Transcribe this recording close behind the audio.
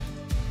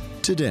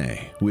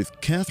Today with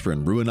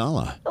Catherine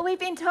Ruinala. Well, we've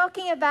been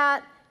talking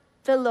about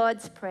the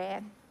Lord's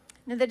Prayer.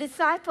 Now, the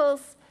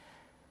disciples,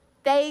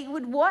 they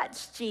would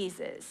watch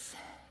Jesus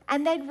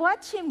and they'd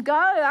watch him go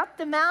up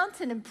the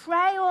mountain and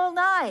pray all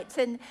night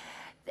and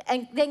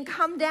then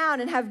come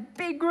down and have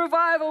big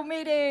revival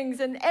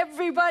meetings and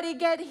everybody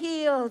get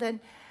healed.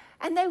 And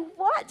they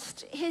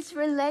watched his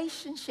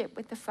relationship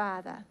with the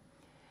Father.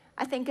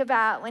 I think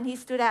about when he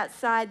stood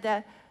outside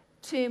the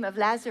tomb of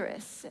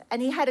Lazarus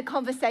and he had a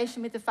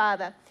conversation with the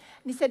Father.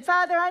 And he said,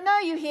 "Father, I know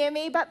you hear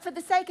me, but for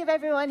the sake of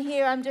everyone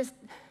here, I'm just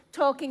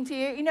talking to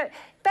you." You know,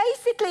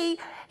 basically,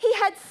 he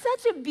had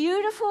such a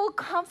beautiful,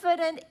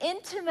 confident,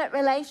 intimate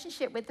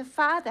relationship with the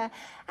Father.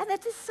 And the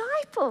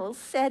disciples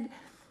said,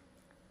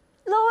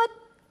 "Lord,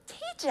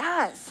 teach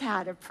us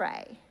how to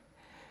pray."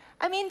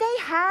 I mean, they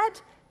had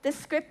the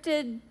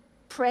scripted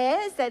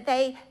prayers, that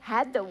they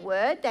had the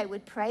word, they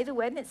would pray the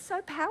word, and it's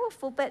so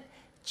powerful. But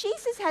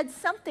Jesus had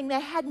something they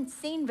hadn't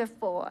seen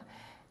before.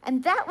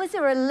 And that was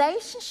a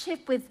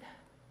relationship with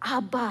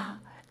Abba,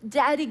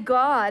 Daddy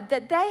God,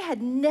 that they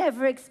had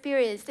never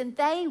experienced, and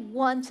they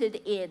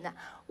wanted in.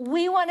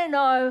 We want to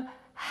know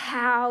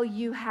how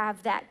you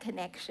have that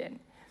connection.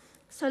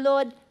 So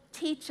Lord,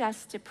 teach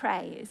us to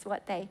pray, is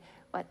what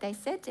they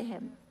said to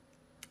him.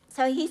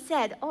 So he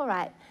said, all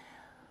right,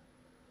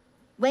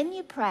 when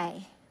you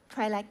pray,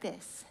 pray like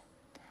this.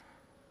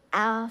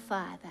 Our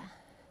Father,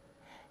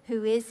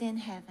 who is in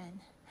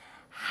heaven,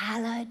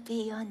 hallowed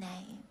be your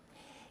name.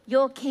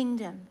 Your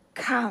kingdom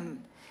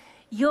come.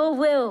 Your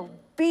will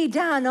be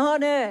done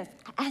on earth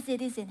as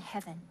it is in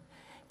heaven.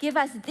 Give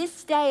us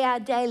this day our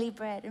daily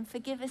bread, and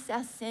forgive us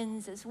our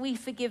sins as we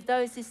forgive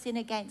those who sin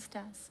against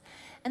us.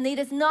 And lead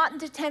us not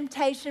into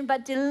temptation,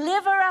 but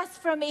deliver us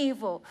from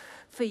evil.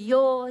 For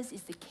yours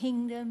is the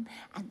kingdom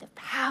and the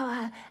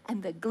power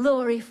and the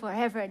glory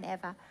forever and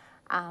ever.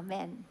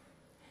 Amen.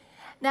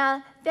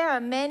 Now, there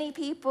are many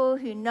people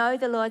who know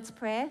the Lord's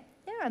Prayer.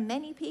 There are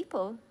many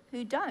people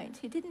who don't,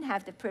 who didn't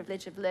have the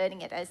privilege of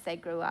learning it as they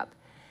grew up.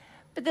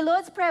 But the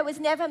Lord's Prayer was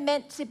never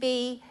meant to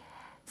be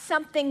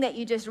something that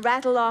you just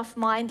rattle off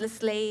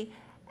mindlessly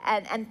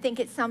and think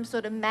it's some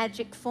sort of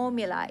magic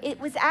formula. It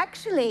was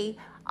actually,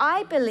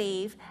 I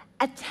believe,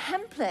 a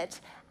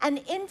template, an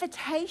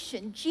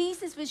invitation.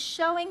 Jesus was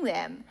showing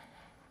them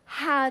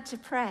how to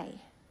pray.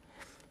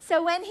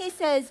 So when he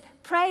says,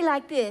 pray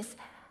like this,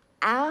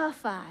 our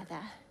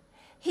Father,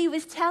 he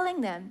was telling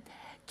them,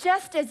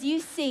 just as you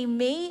see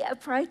me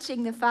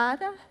approaching the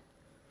Father,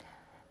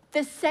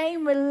 the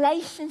same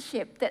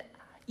relationship that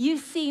you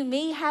see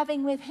me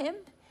having with him,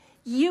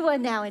 you are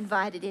now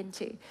invited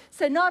into.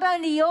 So not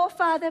only your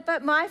Father,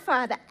 but my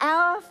Father,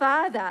 our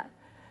Father.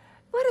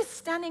 What a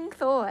stunning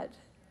thought,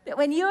 that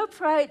when you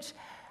approach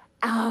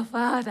our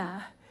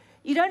Father,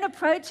 you don't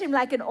approach him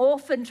like an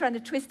orphan trying to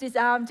twist his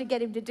arm to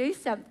get him to do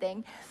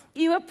something.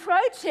 You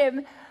approach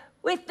him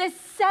with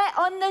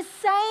on the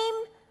same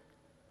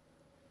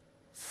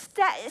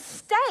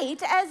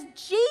state as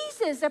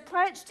Jesus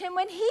approached him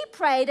when he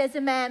prayed as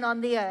a man on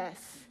the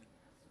earth.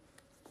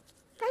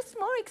 That's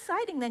more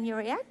exciting than you're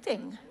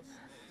reacting.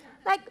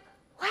 Like,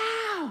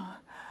 wow.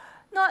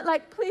 Not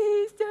like,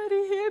 please,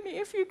 Daddy, hear me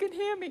if you can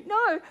hear me.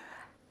 No,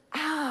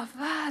 our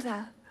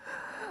Father,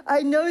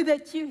 I know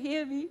that you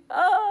hear me.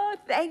 Oh,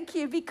 thank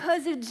you.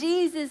 Because of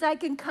Jesus, I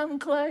can come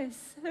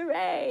close.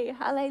 Hooray,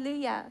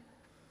 hallelujah.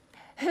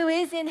 Who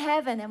is in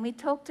heaven? And we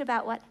talked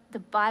about what the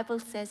Bible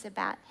says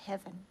about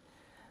heaven.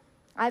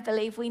 I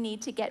believe we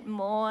need to get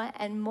more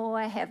and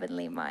more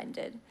heavenly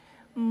minded,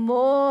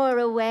 more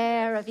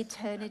aware of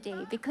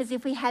eternity, because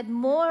if we had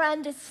more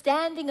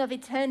understanding of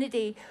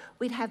eternity,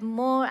 we'd have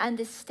more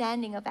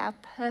understanding of our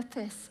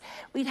purpose.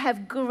 We'd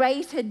have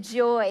greater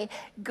joy,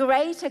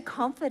 greater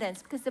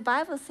confidence, because the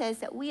Bible says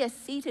that we are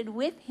seated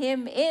with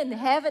him in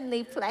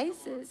heavenly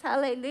places.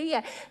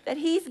 Hallelujah. That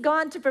he's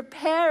gone to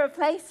prepare a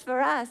place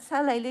for us.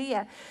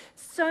 Hallelujah.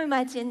 So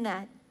much in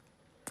that.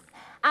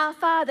 Our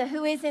Father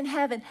who is in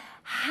heaven,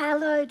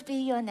 hallowed be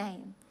your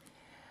name.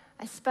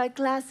 I spoke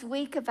last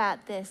week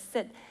about this,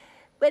 that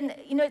when,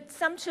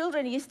 some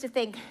children used to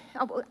think,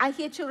 I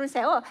hear children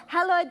say, oh,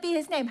 hallowed be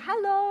his name.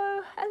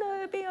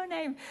 Hallowed be your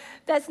name.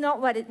 That's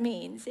not what it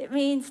means. It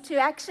means to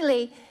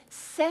actually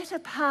set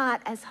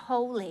apart as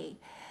holy,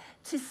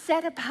 to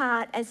set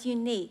apart as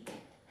unique.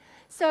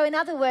 So in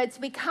other words,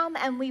 we come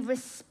and we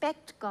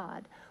respect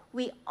God.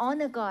 We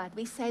honor God.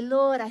 We say,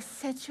 Lord, I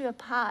set you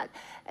apart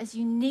as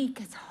unique,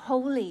 as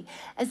holy,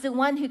 as the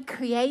one who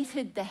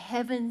created the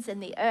heavens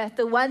and the earth,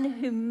 the one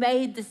who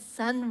made the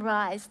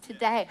sunrise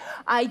today.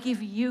 I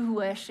give you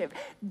worship.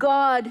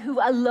 God who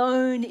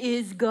alone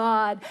is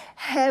God,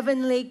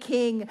 heavenly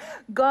King,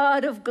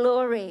 God of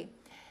glory.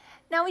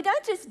 Now, we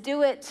don't just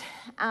do it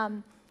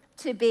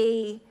to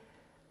be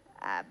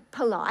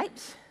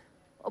polite,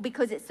 or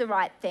because it's the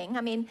right thing.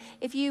 I mean,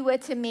 if you were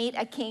to meet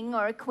a king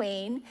or a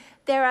queen,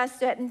 there are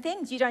certain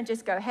things. You don't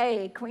just go,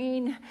 hey,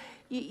 queen.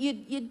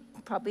 You'd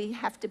probably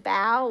have to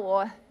bow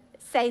or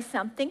say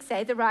something,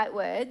 say the right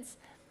words.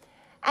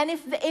 And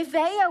if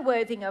they are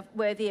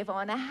worthy of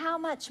honor, how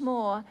much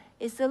more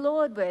is the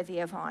Lord worthy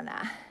of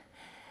honor?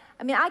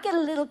 I mean, I get a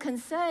little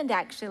concerned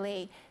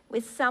actually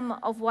with some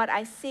of what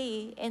I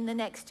see in the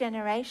next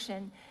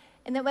generation.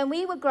 And that when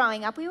we were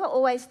growing up, we were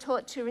always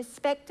taught to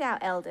respect our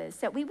elders,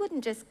 that we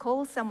wouldn't just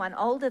call someone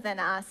older than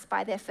us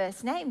by their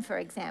first name, for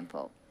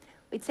example.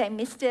 We'd say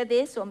Mr.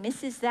 this or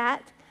Mrs.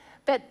 that.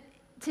 But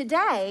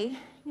today,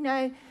 you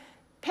know,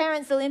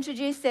 parents will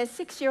introduce their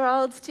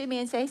 6-year-olds to me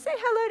and say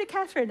hello to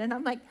Catherine. And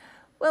I'm like,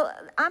 well,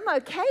 I'm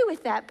okay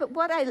with that. But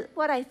what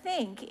I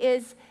think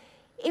is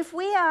if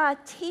we are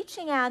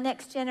teaching our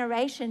next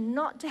generation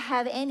not to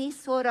have any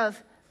sort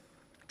of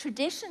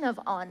tradition of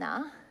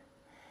honor,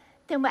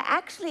 then we're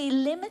actually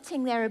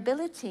limiting their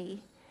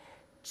ability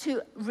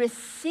to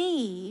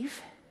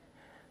receive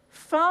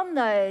from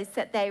those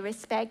that they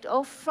respect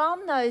or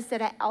from those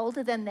that are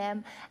older than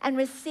them and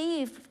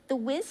receive the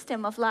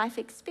wisdom of life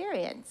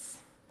experience.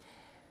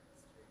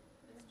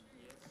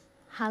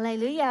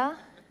 Hallelujah.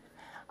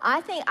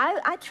 I think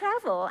I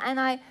travel,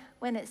 and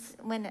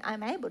when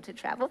I'm able to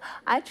travel,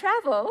 I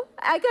travel.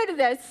 I go to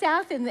the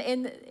South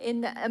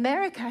in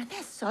America, and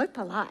they're so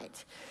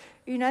polite.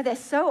 You know, they're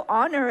so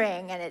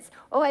honoring, and it's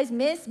always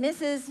Miss,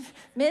 Mrs.,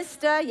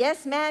 Mr.,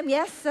 yes, ma'am,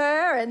 yes,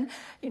 sir. And,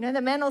 you know,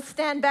 the men will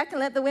stand back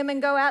and let the women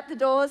go out the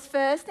doors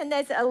first, and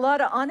there's a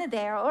lot of honor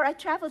there. Or I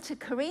travel to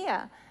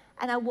Korea,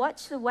 and I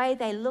watch the way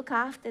they look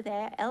after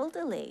their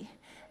elderly,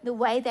 the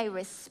way they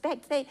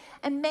respect.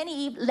 And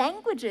many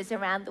languages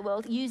around the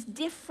world use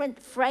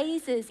different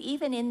phrases,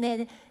 even in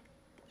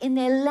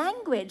their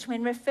language,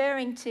 when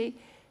referring to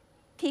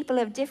people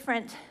of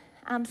different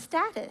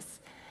status.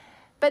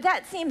 But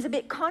that seems a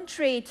bit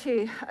contrary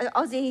to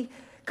Aussie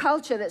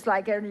culture that's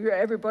like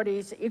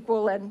everybody's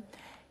equal. And,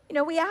 you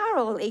know, we are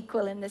all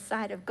equal in the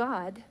sight of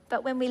God.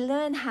 But when we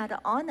learn how to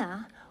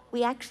honor,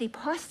 we actually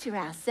posture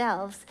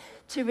ourselves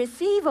to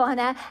receive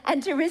honor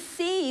and to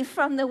receive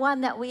from the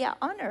one that we are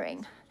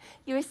honoring.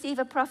 You receive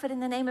a prophet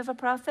in the name of a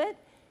prophet,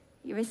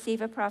 you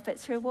receive a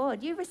prophet's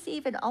reward. You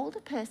receive an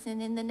older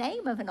person in the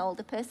name of an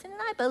older person,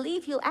 and I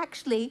believe you'll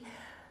actually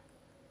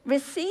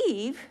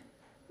receive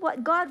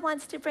what God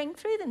wants to bring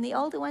through them. The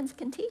older ones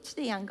can teach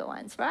the younger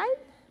ones, right?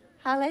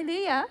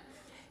 Hallelujah.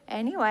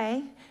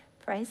 Anyway,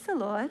 praise the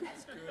Lord.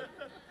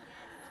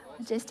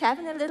 Just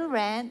having a little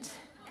rant.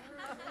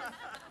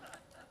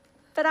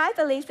 But I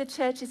believe the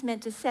church is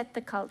meant to set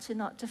the culture,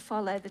 not to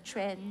follow the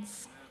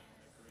trends.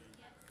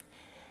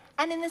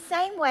 And in the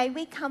same way,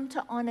 we come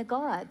to honor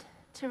God,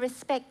 to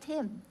respect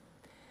him,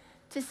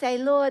 to say,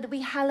 Lord,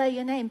 we hallow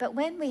your name. But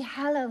when we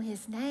hallow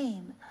his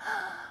name,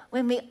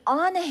 when we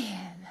honor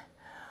him,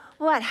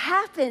 what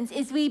happens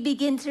is we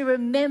begin to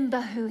remember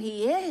who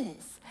he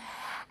is.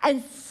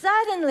 And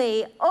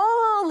suddenly,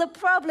 all the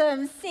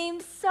problems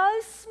seem so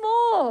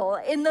small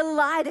in the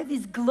light of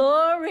his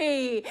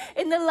glory,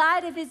 in the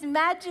light of his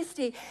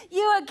majesty.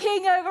 You are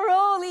king over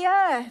all the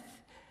earth.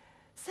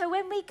 So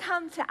when we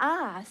come to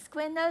ask,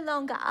 we're no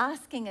longer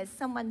asking as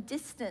someone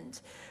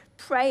distant,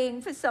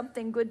 praying for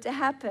something good to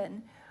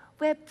happen.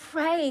 We're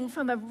praying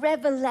from a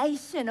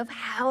revelation of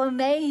how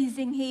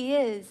amazing he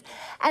is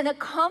and a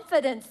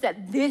confidence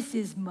that this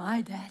is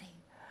my daddy.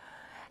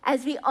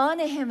 As we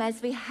honor him,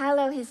 as we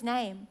hallow his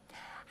name,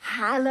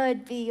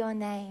 hallowed be your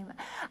name.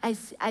 I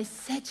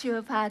set you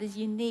apart as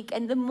unique.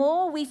 And the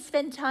more we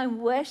spend time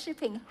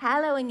worshiping,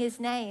 hallowing his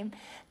name,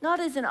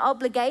 not as an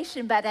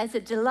obligation, but as a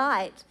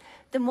delight,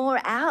 the more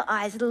our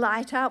eyes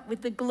light up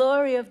with the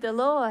glory of the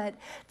Lord,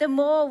 the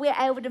more we're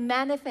able to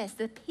manifest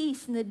the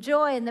peace and the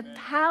joy and the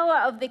power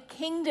of the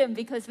kingdom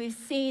because we've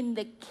seen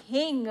the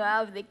King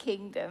of the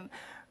kingdom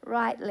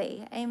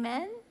rightly.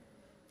 Amen?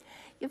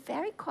 You're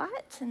very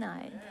quiet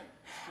tonight.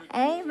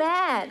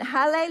 Amen.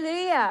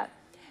 Hallelujah.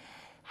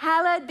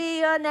 Hallowed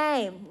be your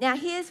name. Now,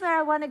 here's where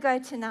I want to go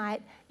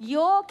tonight.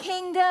 Your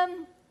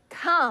kingdom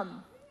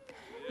come.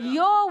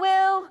 Your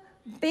will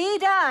be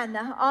done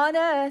on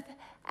earth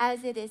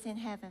as it is in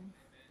heaven.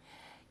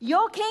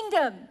 Your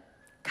kingdom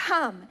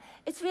come.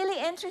 It's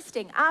really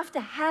interesting. After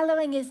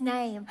hallowing his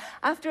name,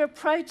 after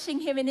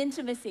approaching him in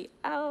intimacy,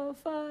 our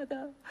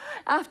Father,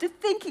 after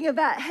thinking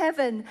about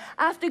heaven,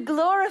 after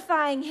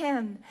glorifying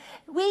him,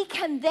 we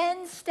can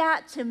then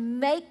start to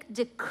make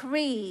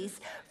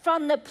decrees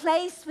from the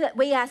place that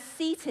we are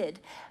seated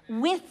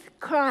with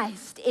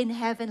Christ in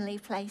heavenly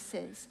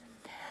places.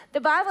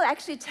 The Bible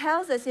actually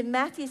tells us in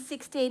Matthew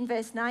 16,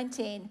 verse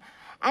 19,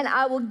 and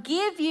I will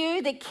give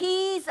you the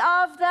keys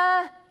of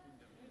the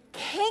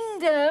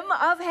kingdom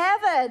of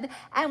heaven.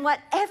 And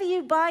whatever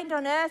you bind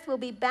on earth will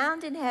be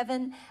bound in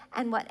heaven,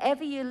 and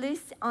whatever you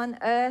loose on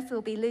earth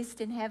will be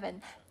loosed in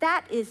heaven.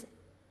 That is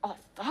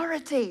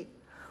authority.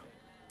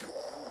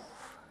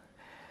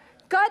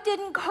 God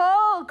didn't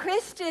call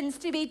Christians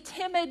to be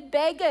timid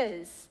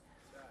beggars.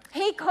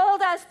 He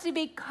called us to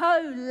be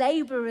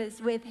co-laborers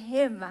with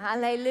him.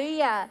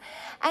 Hallelujah.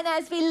 And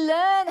as we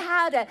learn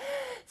how to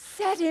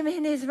set him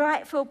in his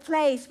rightful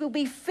place, we'll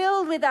be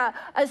filled with a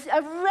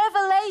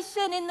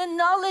revelation in the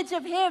knowledge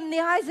of him,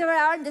 the eyes of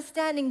our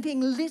understanding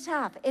being lit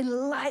up,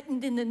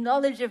 enlightened in the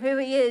knowledge of who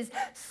he is,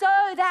 so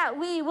that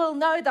we will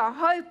know the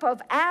hope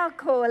of our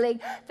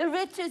calling, the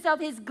riches of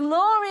his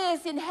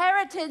glorious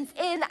inheritance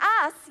in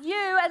us,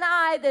 you and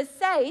I, the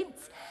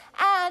saints,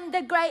 and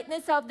the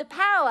greatness of the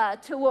power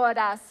toward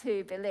us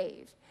who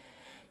believe.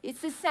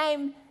 It's the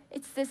same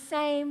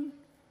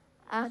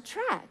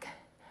track.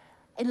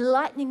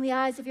 Enlightening the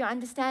eyes of your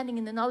understanding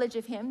in the knowledge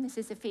of him. This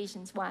is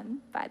Ephesians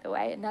 1, by the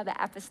way, another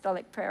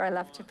apostolic prayer I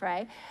love to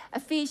pray.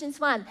 Ephesians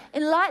 1.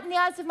 Enlighten the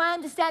eyes of my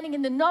understanding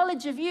in the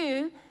knowledge of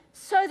you,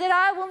 so that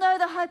I will know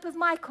the hope of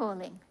my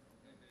calling.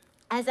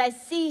 As I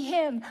see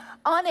him,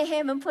 honor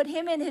him, and put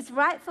him in his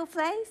rightful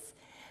place,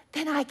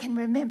 then I can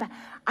remember.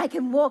 I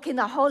can walk in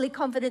the holy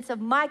confidence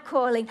of my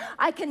calling.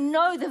 I can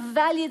know the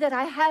value that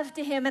I have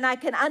to him, and I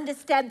can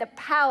understand the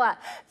power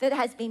that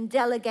has been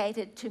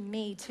delegated to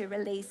me to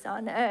release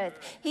on earth.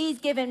 He's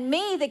given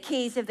me the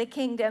keys of the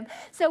kingdom.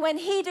 So when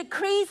he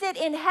decrees it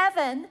in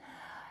heaven,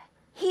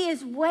 he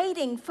is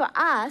waiting for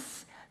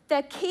us,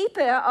 the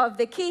keeper of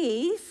the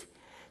keys,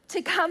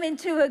 to come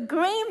into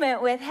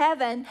agreement with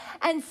heaven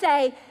and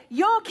say,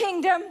 your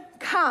kingdom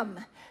come,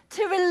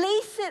 to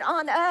release it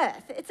on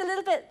earth. It's a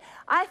little bit,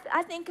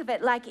 I think of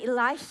it like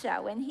Elisha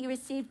when he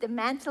received the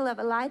mantle of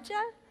Elijah.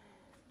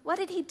 What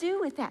did he do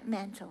with that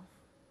mantle?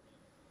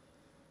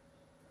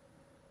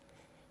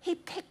 He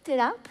picked it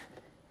up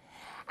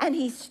and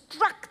he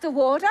struck the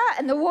water,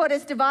 and the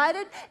waters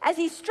divided. As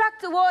he struck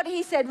the water,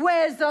 he said,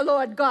 where's the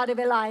Lord God of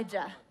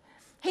Elijah?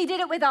 He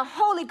did it with a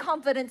holy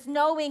confidence,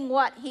 knowing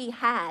what he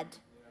had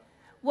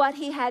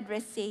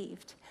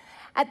received.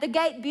 At the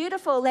gate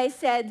beautiful, they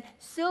said,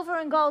 silver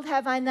and gold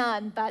have I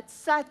none, but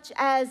such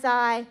as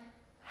I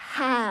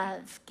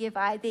have give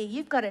I thee.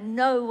 You've got to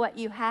know what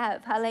you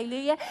have.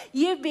 Hallelujah.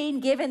 You've been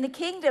given the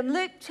kingdom.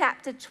 Luke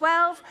chapter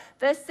 12,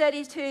 verse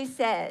 32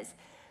 says,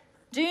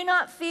 do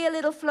not fear,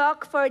 little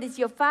flock, for it is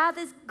your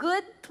Father's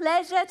good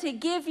pleasure to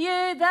give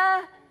you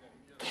the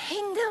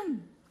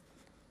kingdom.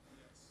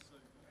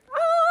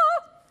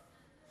 Oh!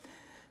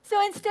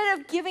 So instead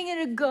of giving it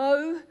a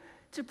go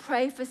to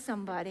pray for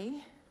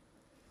somebody,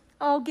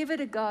 oh, give it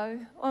a go.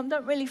 Oh, I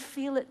don't really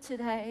feel it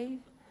today.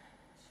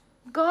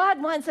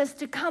 God wants us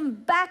to come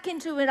back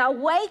into an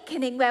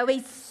awakening where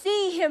we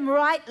see him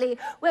rightly,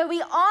 where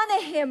we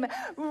honor him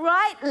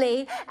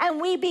rightly,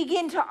 and we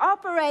begin to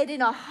operate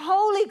in a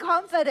holy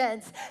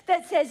confidence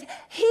that says,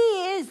 he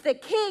is the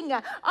king.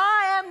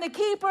 I am the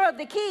keeper of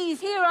the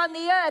keys here on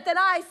the earth, and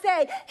I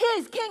say,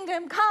 his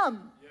kingdom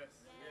come. Yes.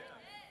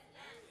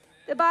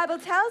 The Bible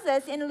tells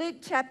us in Luke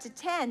chapter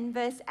 10,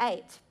 verse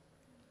 8,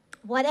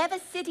 whatever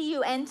city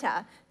you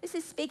enter, this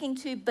is speaking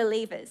to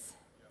believers.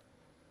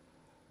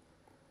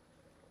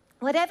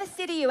 Whatever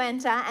city you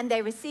enter and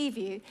they receive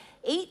you,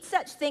 eat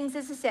such things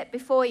as are set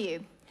before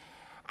you,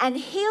 and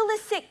heal the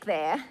sick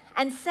there,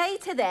 and say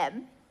to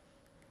them,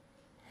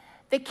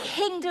 the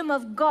kingdom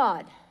of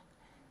God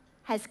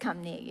has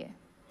come near you.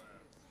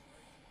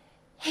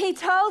 He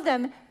told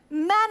them,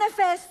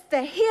 manifest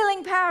the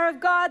healing power of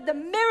God, the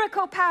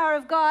miracle power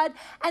of God,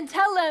 and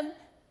tell them,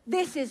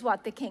 this is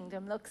what the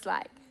kingdom looks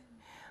like.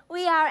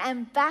 We are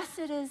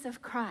ambassadors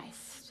of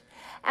Christ.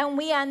 And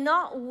we are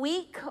not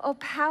weak or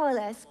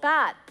powerless,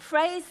 but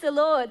praise the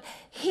Lord,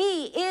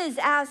 he is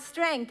our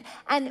strength.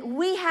 And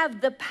we have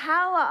the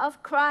power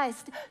of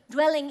Christ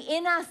dwelling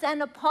in us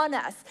and upon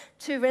us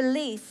to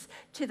release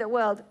to the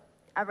world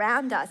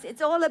around us.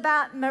 It's all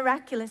about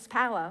miraculous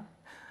power.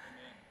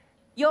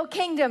 Your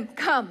kingdom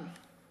come.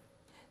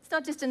 It's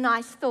not just a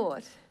nice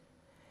thought.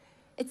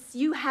 It's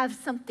you have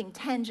something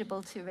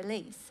tangible to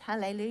release.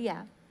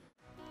 Hallelujah.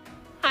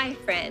 Hi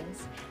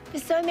friends. For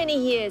so many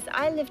years,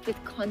 I lived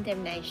with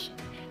condemnation,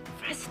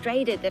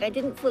 frustrated that I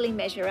didn't fully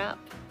measure up.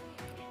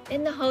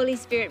 Then the Holy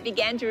Spirit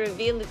began to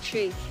reveal the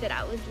truth that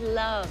I was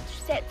loved,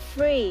 set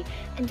free,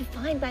 and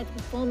defined by the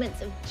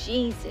performance of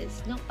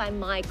Jesus, not by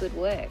my good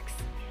works.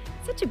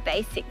 Such a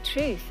basic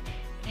truth,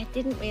 but I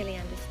didn't really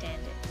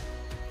understand it.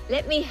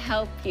 Let me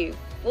help you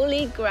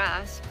fully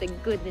grasp the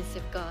goodness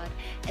of God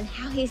and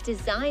how he's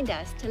designed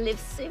us to live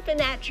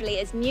supernaturally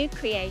as new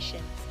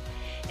creations.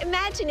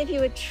 Imagine if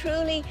you were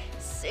truly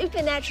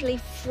supernaturally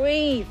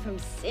free from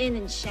sin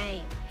and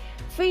shame,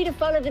 free to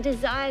follow the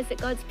desires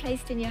that God's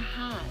placed in your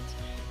heart.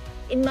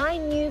 In my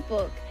new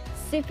book,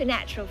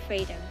 Supernatural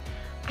Freedom,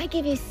 I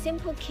give you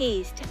simple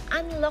keys to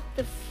unlock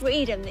the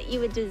freedom that you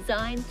were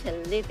designed to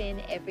live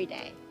in every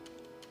day.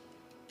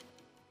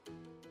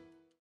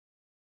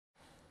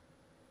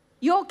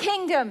 Your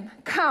kingdom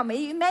come.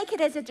 You make it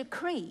as a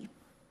decree.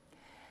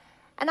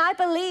 And I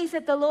believe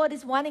that the Lord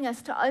is wanting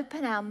us to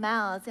open our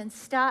mouths and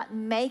start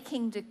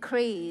making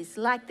decrees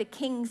like the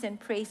kings and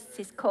priests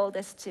he's called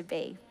us to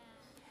be.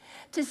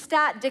 To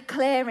start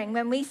declaring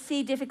when we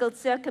see difficult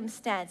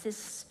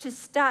circumstances, to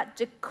start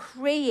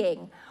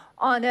decreeing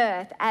on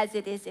earth as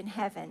it is in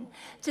heaven.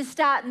 To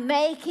start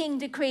making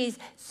decrees,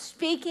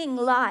 speaking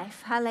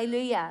life.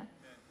 Hallelujah.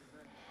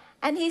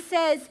 And he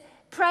says,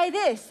 pray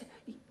this.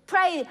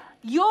 Pray,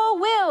 your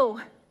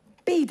will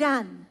be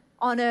done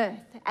on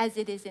earth as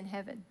it is in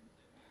heaven.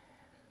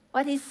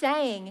 What he's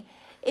saying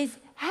is,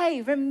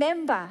 hey,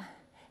 remember,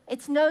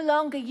 it's no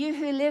longer you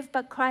who live,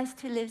 but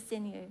Christ who lives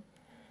in you.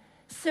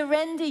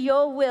 Surrender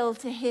your will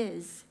to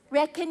his.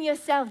 Reckon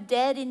yourself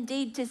dead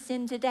indeed to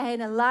sin today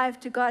and alive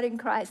to God in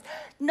Christ.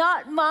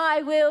 Not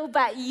my will,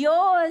 but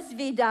yours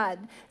be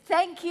done.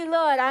 Thank you,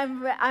 Lord.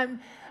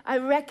 I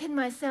reckon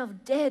myself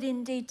dead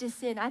indeed to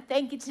sin. I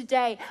thank you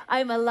today. I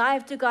am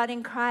alive to God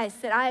in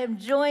Christ, that I am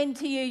joined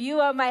to you. You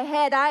are my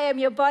head, I am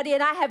your body,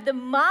 and I have the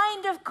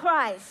mind of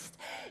Christ.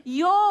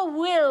 Your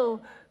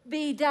will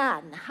be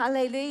done.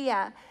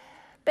 Hallelujah.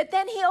 But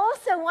then he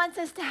also wants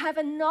us to have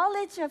a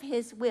knowledge of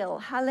his will.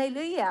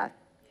 Hallelujah.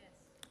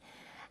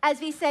 As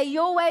we say,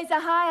 your ways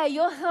are higher,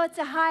 your thoughts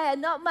are higher,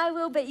 not my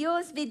will, but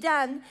yours be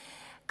done.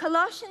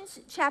 Colossians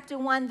chapter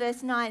 1,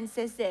 verse 9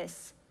 says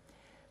this,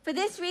 for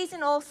this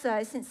reason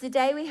also, since the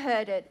day we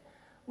heard it,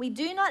 we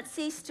do not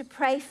cease to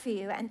pray for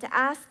you and to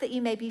ask that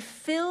you may be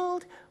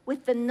filled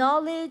with the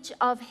knowledge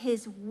of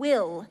his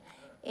will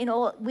in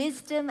all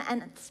wisdom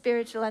and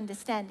spiritual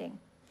understanding.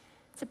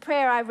 It's a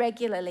prayer I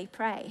regularly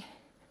pray.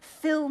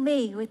 Fill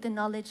me with the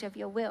knowledge of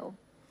your will.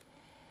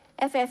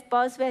 F.F.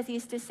 Bosworth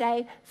used to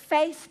say,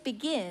 faith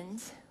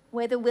begins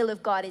where the will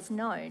of God is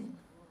known.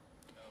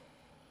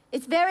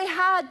 It's very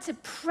hard to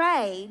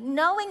pray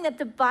knowing that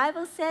the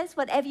Bible says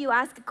whatever you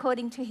ask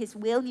according to his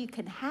will you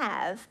can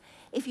have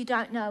if you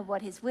don't know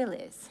what his will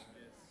is.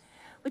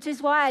 Which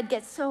is why I'd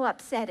get so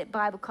upset at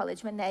Bible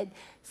college when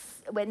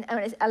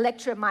a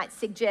lecturer might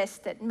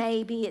suggest that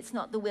maybe it's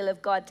not the will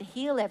of God to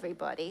heal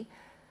everybody.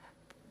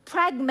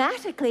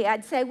 Pragmatically,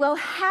 I'd say, well,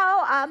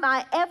 how am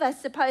I ever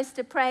supposed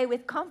to pray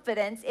with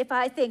confidence if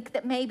I think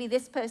that maybe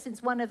this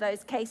person's one of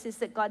those cases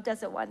that God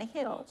doesn't want to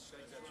heal?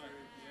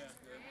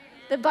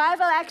 The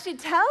Bible actually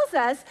tells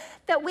us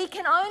that we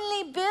can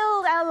only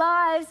build our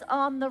lives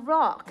on the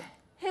rock.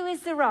 Who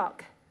is the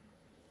rock?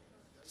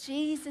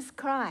 Jesus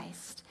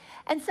Christ.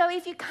 And so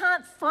if you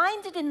can't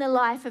find it in the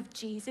life of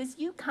Jesus,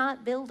 you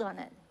can't build on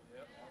it.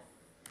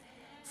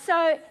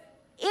 So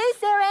is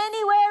there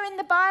anywhere in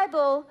the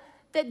Bible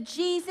that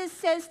Jesus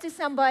says to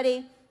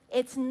somebody,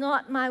 it's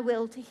not my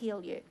will to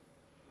heal you?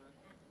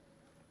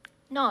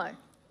 No.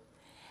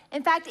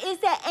 In fact, is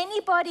there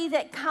anybody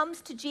that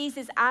comes to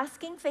Jesus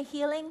asking for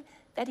healing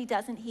that he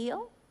doesn't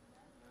heal?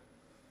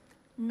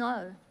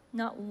 No,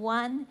 not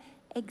one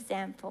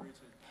example.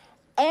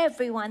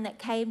 Everyone that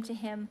came to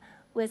him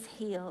was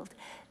healed.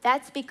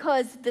 That's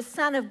because the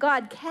Son of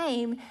God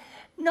came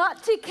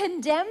not to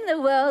condemn the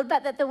world,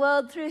 but that the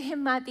world through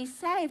him might be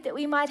saved, that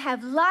we might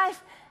have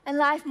life and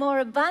life more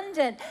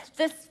abundant.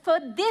 For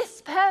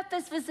this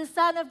purpose was the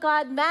Son of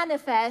God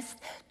manifest,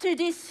 to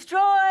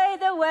destroy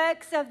the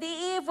works of the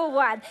evil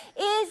one.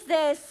 Is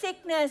there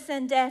sickness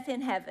and death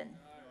in heaven?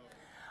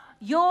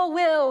 Your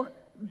will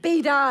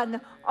be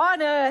done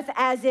on earth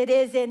as it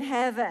is in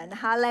heaven.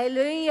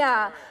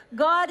 Hallelujah.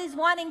 God is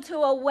wanting to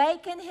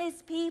awaken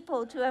his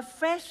people to a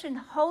fresh and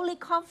holy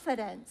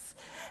confidence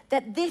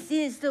that this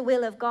is the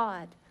will of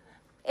God.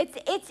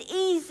 It's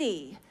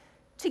easy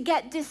to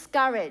get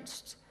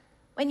discouraged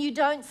when you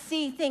don't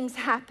see things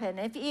happen.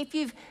 If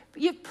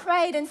you've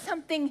prayed and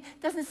something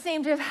doesn't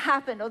seem to have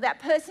happened, or that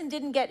person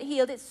didn't get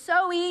healed, it's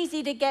so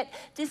easy to get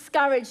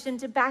discouraged and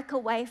to back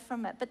away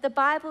from it. But the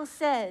Bible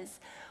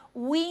says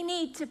we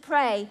need to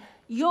pray,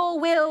 your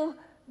will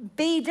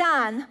be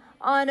done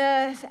on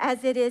earth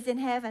as it is in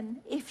heaven.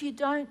 If you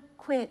don't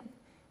quit,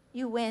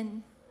 you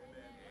win.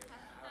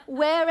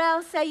 Where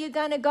else are you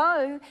going to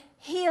go?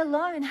 He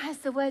alone has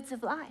the words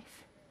of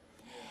life.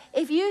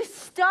 If you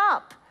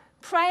stop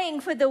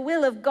praying for the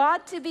will of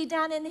God to be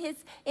done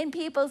in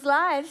people's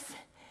lives,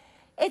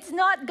 things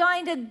aren't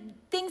going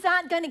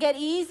to get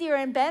easier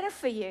and better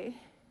for you.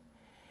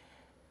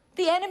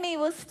 The enemy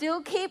will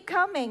still keep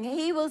coming.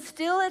 He will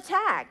still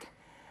attack.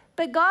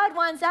 But God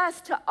wants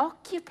us to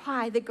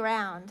occupy the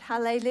ground,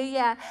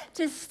 hallelujah,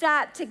 to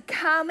start to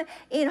come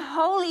in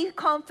holy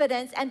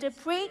confidence and to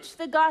preach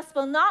the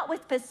gospel, not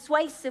with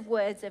persuasive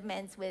words of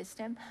men's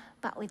wisdom,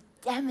 but with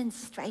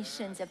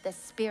demonstrations of the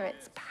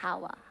Spirit's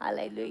power,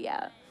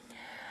 hallelujah.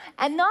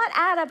 And not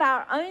out of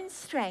our own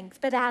strength,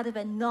 but out of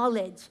a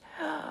knowledge.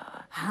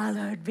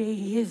 Hallowed be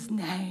his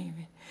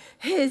name.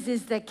 His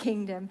is the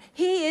kingdom.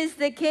 He is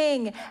the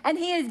king. And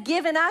he has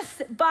given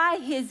us by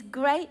his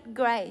great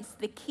grace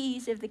the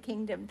keys of the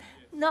kingdom.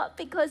 Not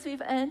because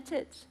we've earned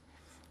it.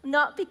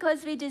 Not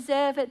because we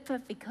deserve it,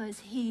 but because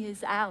he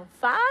is our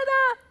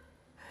Father.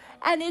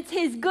 And it's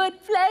his good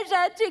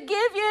pleasure to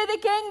give you the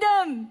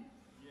kingdom.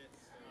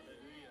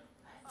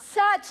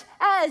 Such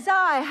as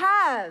I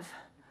have.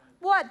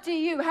 What do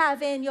you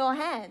have in your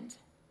hand?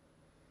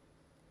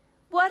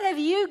 What have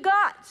you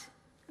got?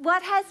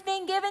 What has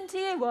been given to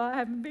you? Well, I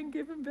haven't been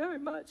given very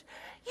much.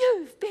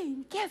 You've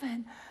been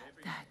given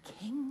the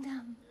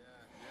kingdom.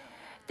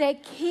 They're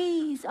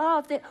keys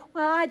of that.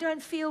 Well, I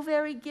don't feel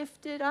very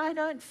gifted. I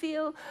don't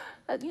feel,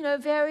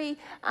 very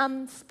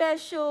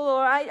special,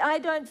 or I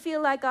don't feel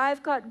like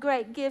I've got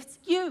great gifts.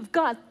 You've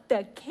got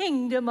the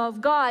kingdom of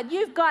God.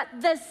 You've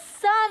got the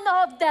Son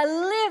of the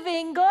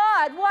living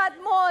God.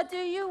 What more do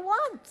you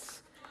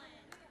want?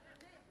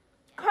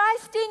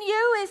 Christ in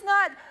you is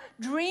not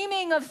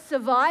dreaming of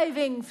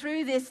surviving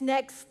through this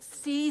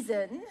next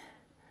season.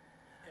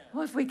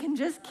 Well, if we can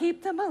just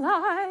keep them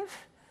alive,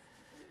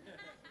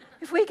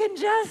 if we can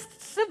just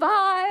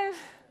survive.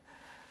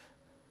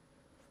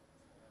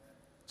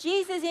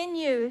 Jesus in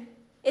you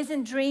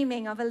isn't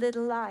dreaming of a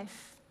little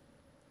life.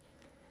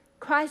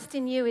 Christ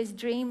in you is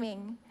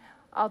dreaming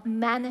of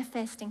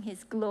manifesting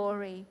his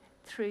glory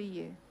through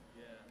you.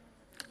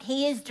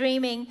 He is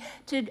dreaming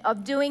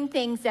of doing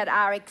things that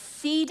are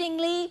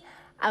exceedingly,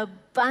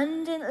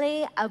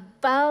 abundantly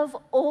above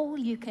all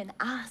you can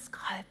ask,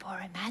 hope, or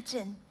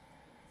imagine.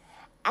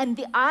 And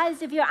the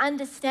eyes of your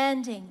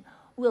understanding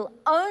will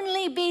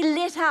only be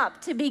lit up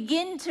to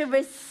begin to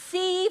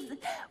receive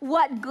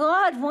what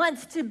God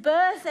wants to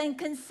birth and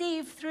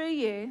conceive through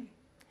you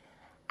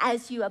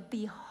as you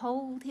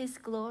behold his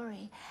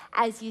glory,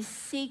 as you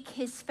seek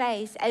his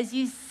face, as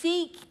you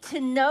seek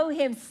to know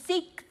him.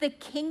 Seek the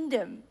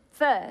kingdom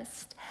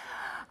first.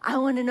 I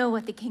want to know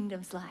what the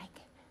kingdom's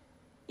like.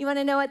 You want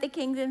to know what the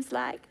kingdom's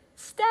like?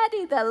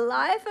 Study the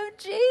life of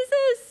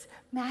Jesus.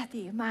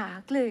 Matthew,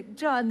 Mark, Luke,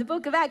 John, the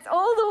book of Acts,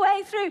 all the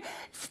way through.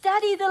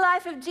 Study the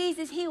life of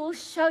Jesus. He will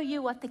show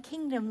you what the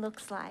kingdom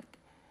looks like.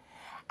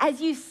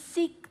 As you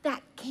seek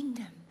that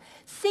kingdom,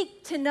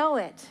 seek to know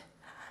it,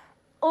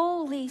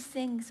 all these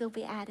things will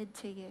be added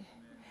to you.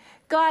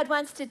 God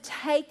wants to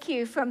take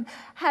you from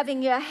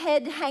having your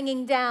head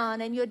hanging down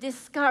and your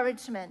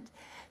discouragement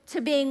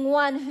to being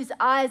one whose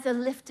eyes are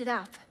lifted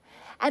up,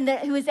 and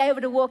who is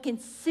able to walk in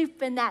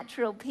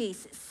supernatural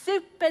peace,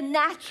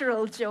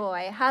 supernatural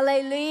joy,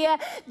 hallelujah,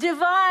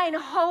 divine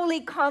holy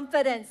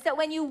confidence, that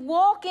when you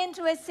walk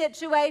into a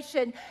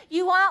situation,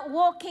 you aren't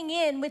walking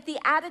in with the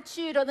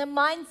attitude or the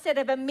mindset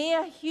of a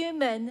mere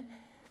human,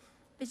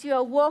 but you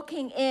are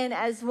walking in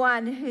as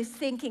one who's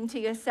thinking to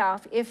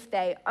yourself, if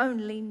they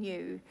only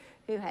knew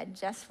who had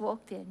just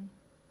walked in.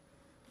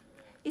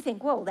 You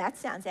think, well, that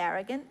sounds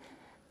arrogant.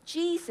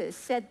 Jesus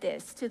said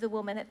this to the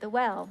woman at the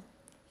well.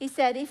 He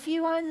said, if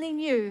you only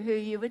knew who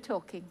you were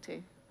talking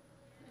to.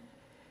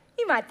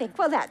 You might think,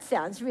 well, that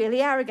sounds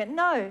really arrogant.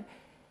 No,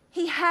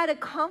 he had a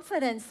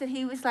confidence that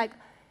he was like,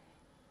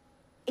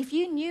 if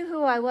you knew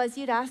who I was,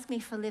 you'd ask me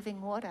for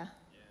living water.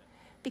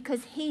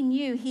 Because he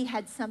knew he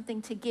had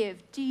something to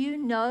give. Do you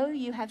know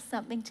you have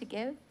something to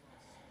give?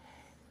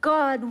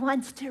 God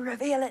wants to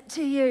reveal it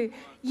to you.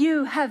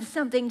 You have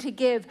something to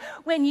give.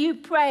 When you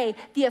pray,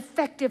 the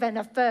effective and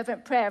a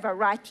fervent prayer of a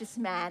righteous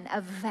man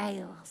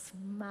avails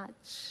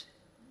much.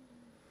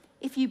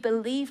 If you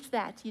believed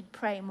that, you'd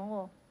pray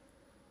more.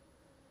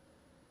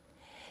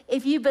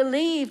 If you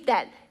believed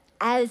that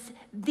as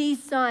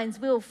these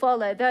signs will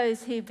follow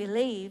those who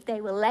believe,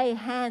 they will lay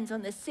hands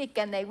on the sick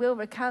and they will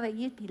recover,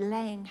 you'd be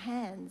laying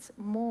hands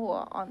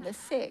more on the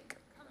sick.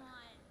 Come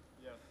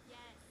on. Yep. Yes,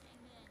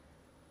 amen.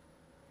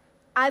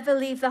 I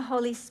believe the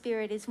Holy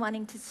Spirit is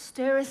wanting to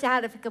stir us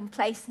out of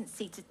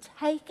complacency, to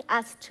take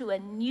us to a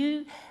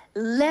new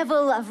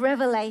level of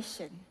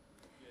revelation.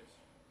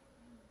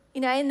 You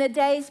know, in the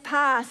days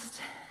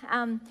past,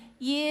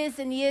 years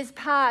and years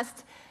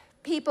past,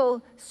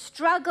 people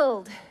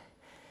struggled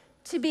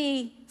to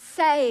be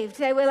saved.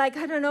 They were like,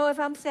 I don't know if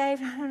I'm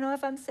saved. I don't know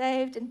if I'm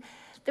saved. And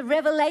the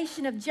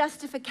revelation of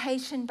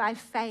justification by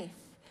faith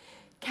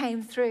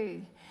came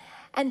through.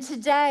 And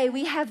today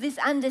we have this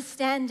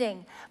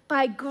understanding.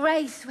 By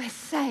grace, we're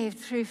saved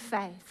through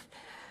faith.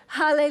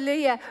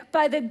 Hallelujah.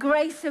 By the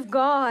grace of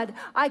God,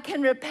 I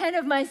can repent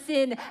of my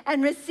sin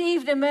and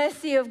receive the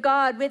mercy of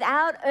God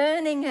without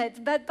earning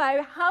it, but by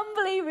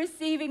humbly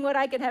receiving what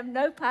I can have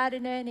no part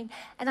in earning.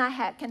 And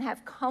I can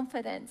have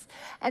confidence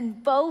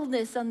and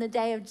boldness on the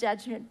day of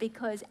judgment,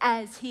 because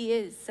as he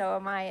is, so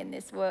am I in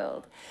this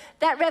world.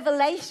 That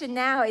revelation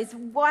now is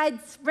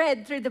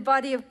widespread through the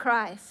body of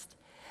Christ.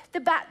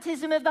 The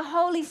baptism of the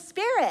Holy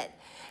Spirit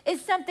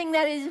is something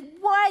that is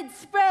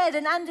widespread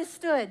and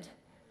understood.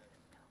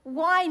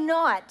 Why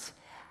not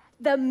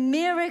the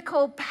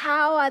miracle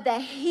power, the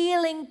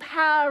healing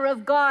power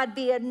of God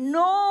be a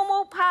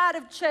normal part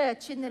of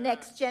church in the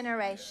next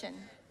generation?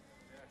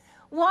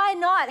 Why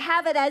not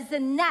have it as the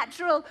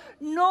natural,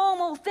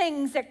 normal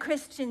things that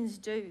Christians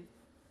do?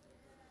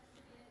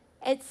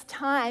 It's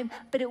time,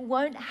 but it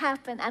won't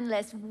happen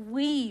unless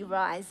we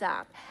rise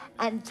up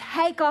and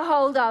take a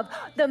hold of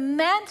the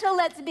mantle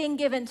that's been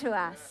given to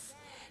us.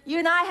 You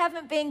and I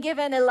haven't been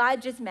given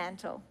Elijah's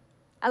mantle.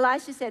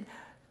 Elisha said,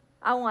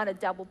 I want a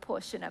double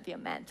portion of your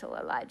mantle,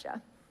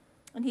 Elijah.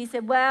 And he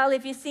said, well,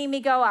 if you see me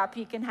go up,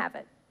 you can have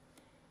it.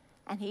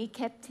 And he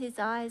kept his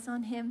eyes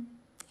on him.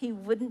 He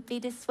wouldn't be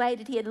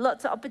dissuaded. He had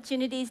lots of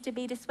opportunities to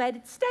be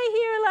dissuaded. Stay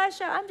here,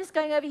 Elisha. I'm just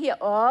going over here.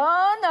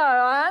 Oh, no,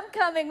 I'm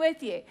coming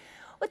with you.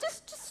 Well,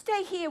 just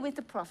stay here with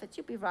the prophets.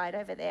 You'll be right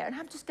over there. And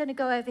I'm just going to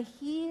go over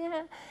here.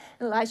 And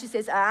Elisha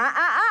says,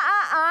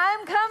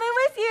 I'm coming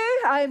with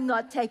you. I'm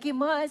not taking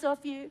my eyes off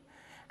you.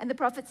 And the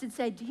prophets would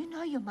say, do you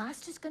know your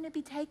master's going to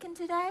be taken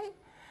today?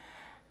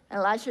 And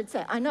Elisha would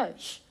say, I know.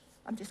 Shh,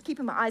 I'm just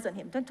keeping my eyes on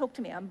him. Don't talk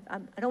to me. I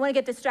don't want to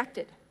get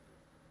distracted.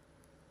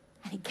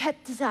 And he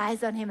kept his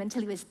eyes on him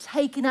until he was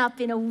taken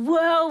up in a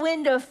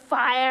whirlwind of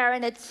fire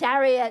in a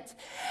chariot.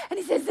 And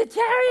he says, the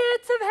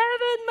chariots of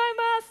heaven, my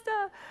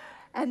master.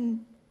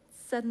 And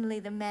suddenly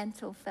the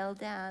mantle fell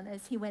down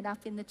as he went up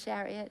in the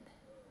chariot.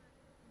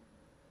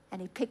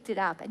 And he picked it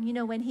up. And you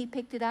know when he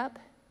picked it up?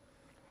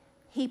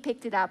 He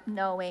picked it up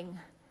knowing,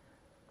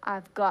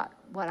 I've got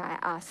what I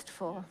asked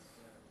for.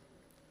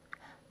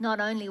 Not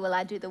only will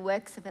I do the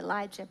works of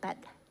Elijah, but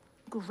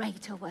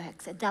greater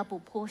works, a double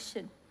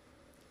portion.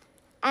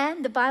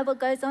 And the Bible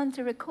goes on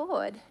to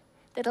record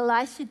that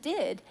Elisha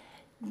did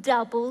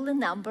double the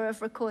number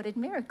of recorded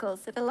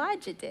miracles that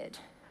Elijah did.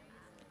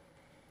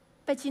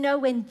 But you know,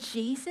 when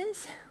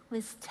Jesus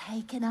was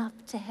taken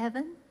up to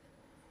heaven,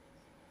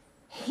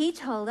 he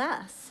told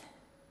us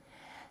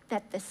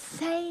that the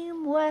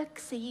same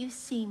works that you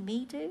see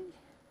me do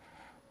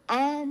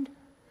and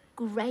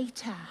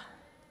greater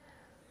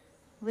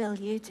will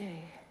you do.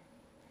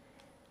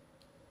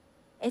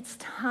 It's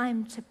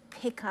time to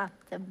pick up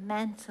the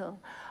mantle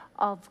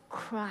of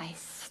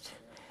Christ,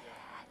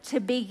 to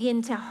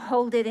begin to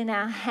hold it in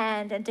our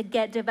hand and to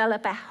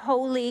develop a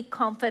holy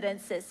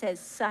confidence that says,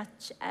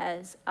 such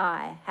as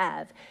I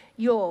have,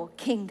 your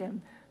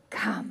kingdom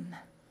come.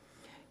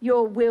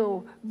 Your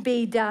will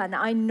be done.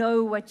 I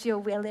know what your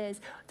will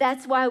is.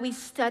 That's why we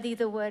study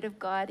the Word of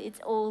God. It's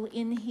all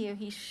in here.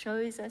 He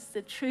shows us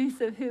the truth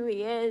of who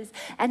He is,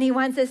 and He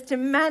wants us to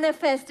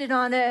manifest it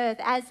on earth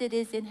as it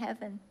is in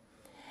heaven.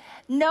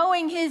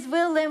 Knowing His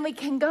will, then we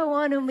can go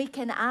on and we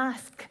can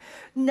ask,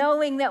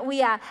 knowing that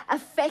we are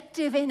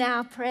effective in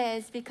our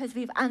prayers because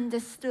we've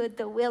understood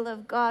the will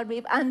of God.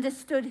 We've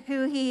understood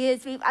who He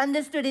is. We've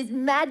understood His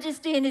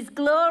majesty and His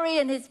glory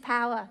and His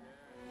power.